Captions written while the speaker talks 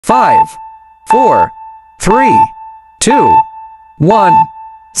5, 4, 3, 2, 1,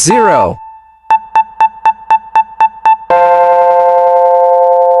 0.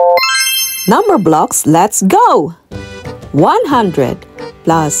 Number blocks, let's go! 100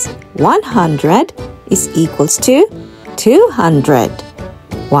 plus 100 is equals to 200.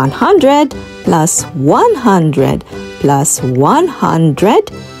 100 plus 100 plus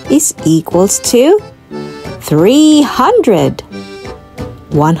 100 is equals to 300.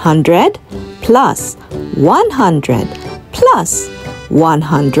 100 plus 100 plus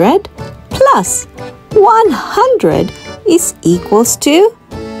 100 plus 100 is equals to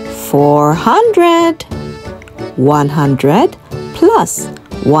 400. 100 plus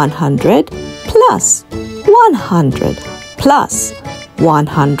 100 plus 100 plus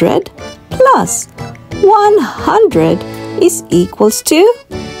 100 plus 100 is equals to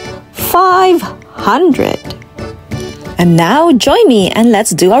 500. And now join me and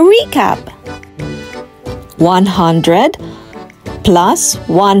let's do a recap. 100 plus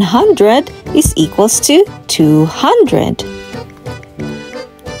 100 is equals to 200.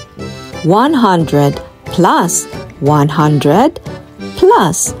 100 plus 100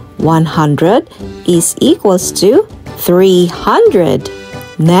 plus 100 is equals to 300.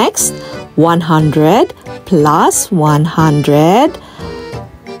 Next, 100 plus 100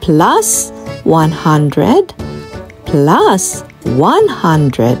 plus 100 plus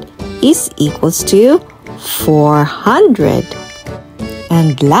 100 is equals to 400.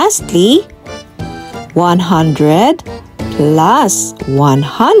 And lastly, 100 plus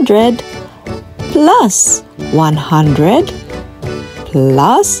 100 plus 100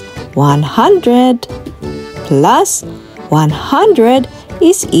 plus 100 plus 100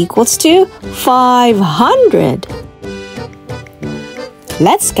 is equals to 500.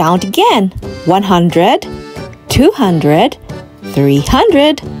 Let's count again. 100, 200,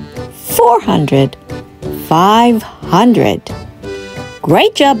 300, 400, 500.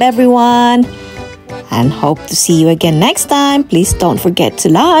 Great job, everyone! And hope to see you again next time. Please don't forget to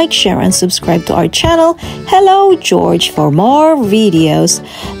like, share, and subscribe to our channel. Hello, George, for more videos.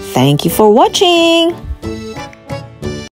 Thank you for watching.